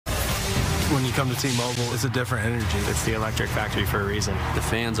When you come to T-Mobile, it's a different energy. It's the electric factory for a reason. The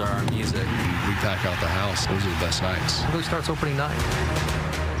fans are our music. We pack out the house. Those are the best nights. It really starts opening night.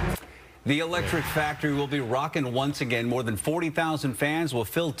 The Electric Factory will be rocking once again. More than 40,000 fans will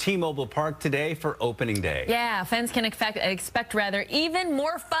fill T-Mobile Park today for opening day. Yeah, fans can expect even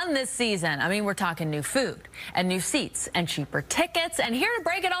more fun this season. I mean, we're talking new food and new seats and cheaper tickets. And here to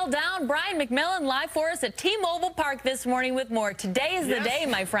break it all down, Brian MacMillan live for us at T-Mobile Park this morning with more. Today is the day,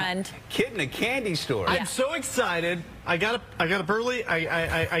 my friend. Kid in a candy store. I'm so excited. I got up early.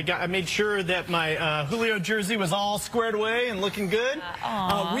 I made sure that my Julio jersey was all squared away and looking good.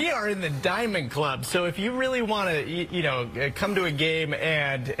 We are in the Diamond Club, so if you really want to, come to a game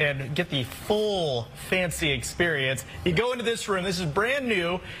and get the full fancy experience, you go into this room. This is brand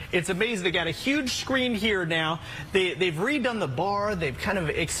new. It's amazing. They got a huge screen here now. They've redone the bar. They've kind of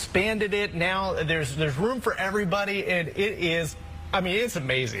expanded it. Now there's room for everybody, and it is. I mean, it's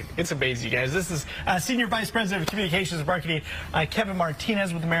amazing. It's amazing, guys. This is Senior Vice President of Communications and Marketing, Kevin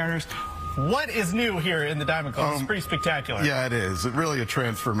Martinez with the Mariners. What is new here in the Diamond Club? It's pretty spectacular. Yeah, it is. It's really a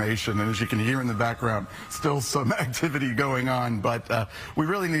transformation. And as you can hear in the background, still some activity going on. But we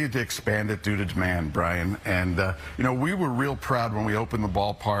really needed to expand it due to demand, Brian. And, we were real proud when we opened the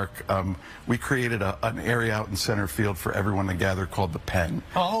ballpark. We created an area out in center field for everyone to gather called the Pen.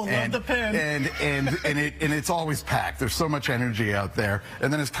 Oh, love the Pen. And it's always packed. There's so much energy out there.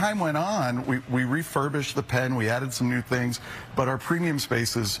 And then as time went on, we refurbished the Pen. We added some new things. But our premium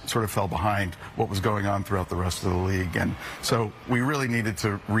spaces sort of fell behind what was going on throughout the rest of the league. And so we really needed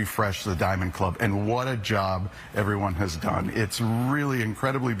to refresh the Diamond Club. And what a job everyone has done. It's really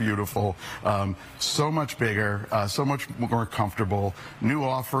incredibly beautiful, so much bigger, so much more comfortable, new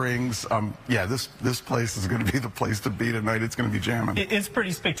offerings. Yeah, this place is going to be the place to be tonight. It's going to be jamming. It's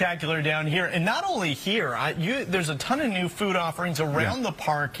pretty spectacular down here. And not only here, there's a ton of new food offerings around the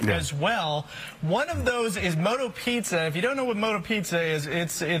park as well. One of those is Moto Pizza. If you don't know what Moto Pizza is,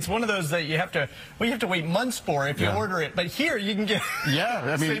 it's one of those that you have to wait months for if you order it. But here you can get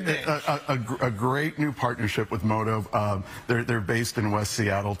I mean a great new partnership with Moto. They're based in West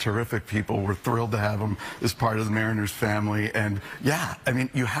Seattle. Terrific people. We're thrilled to have them as part of the Mariners family. And yeah, I mean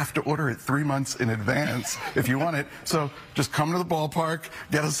you have to order it 3 months in advance if you want it. So just come to the ballpark,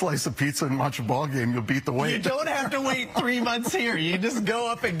 get a slice of pizza, and watch a ball game. You'll beat the wait. You don't have to wait 3 months here. You just go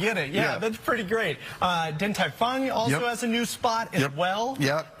up and get it. Yeah, that's pretty great. Din Tai Fung also has a new spot as well.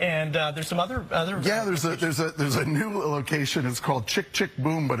 Yeah. And there's some other there's a new location. It's called Chick Chick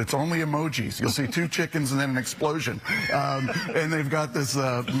Boom, but it's only emojis. You'll see 2 chickens and then an explosion. And they've got this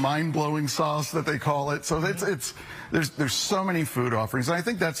mind-blowing sauce that they call it. So there's so many food offerings, and I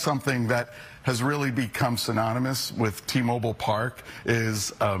think that's something that has really become synonymous with T-Mobile Park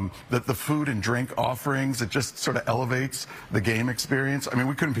is that the food and drink offerings, it just sort of elevates the game experience. I mean,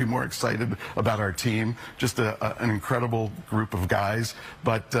 we couldn't be more excited about our team, just an incredible group of guys.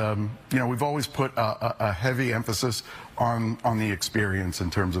 But, we've always put a heavy emphasis on the experience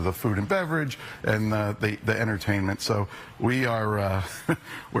in terms of the food and beverage and the entertainment. So we are,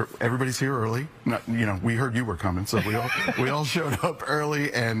 everybody's here early. We heard you were coming, so we all showed up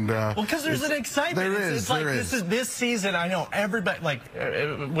early. And well, because there's an excitement. It's like this season. I know everybody,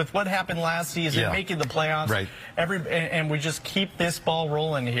 with what happened last season, making the playoffs. Right. And we just keep this ball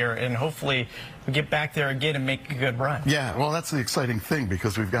rolling here, and hopefully we get back there again and make a good run. Yeah, well, that's the exciting thing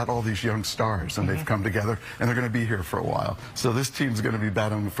because we've got all these young stars, and they've come together, and they're going to be here for a while. So this team's going to be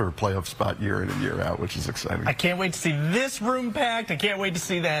battling for a playoff spot year in and year out, which is exciting. I can't wait to see this room packed. I can't wait to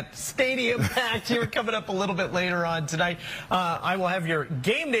see that stadium packed here coming up a little bit later on tonight. I will have your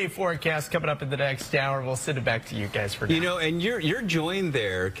game day forecast coming up in the next hour. We'll send it back to you guys for now. And you're joined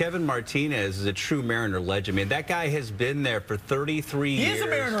there. Kevin Martinez is a true Mariner legend. I mean, that guy has been there for 33 years. He is a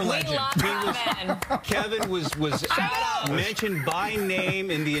Mariner legend. Kevin was mentioned by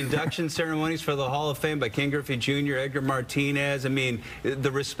name in the induction ceremonies for the Hall of Fame by Ken Griffey Jr., Edgar Martinez. I mean,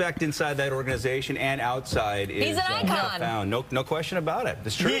 the respect inside that organization and outside is profound. No question about it.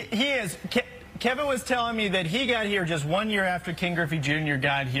 It's true. He is. Kevin was telling me that he got here just 1 year after Ken Griffey Jr.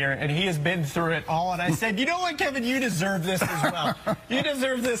 got here, and he has been through it all. And I said, you know what, Kevin, you deserve this as well. You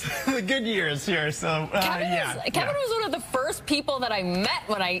deserve this, the good years here. So, Kevin was one of the first people that I met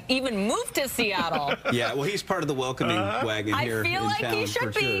when I even moved to Seattle. Yeah, well, he's part of the welcoming wagon here. I feel like he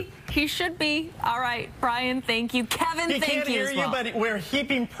should be. Sure. He should be. All right, Brian, thank you. Kevin, thank you. He can't hear you, but we're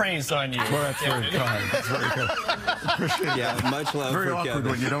heaping praise on you. Well, that's very kind. That's very good. Appreciate that. Much love very for awkward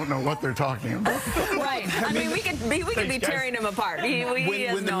Kevin. When you don't know what they're talking about. Right. I mean, we could be tearing him apart.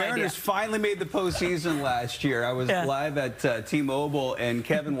 When the Mariners finally made the postseason last year, I was live at T-Mobile, and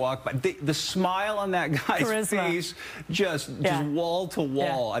Kevin walked by. The smile on that guy's face, just wall to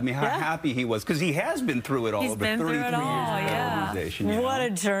wall. I mean, how happy he was, because he has been through it all. He's over been 33 through it all, years in the organization. What a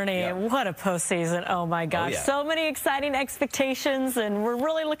journey. What a postseason. Oh, my gosh. So many exciting expectations, and we're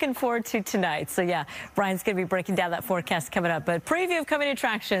really looking forward to tonight. So, yeah, Brian's going to be breaking down that forecast coming up. But preview of coming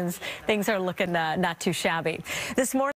attractions, things are looking not too shabby. This morning.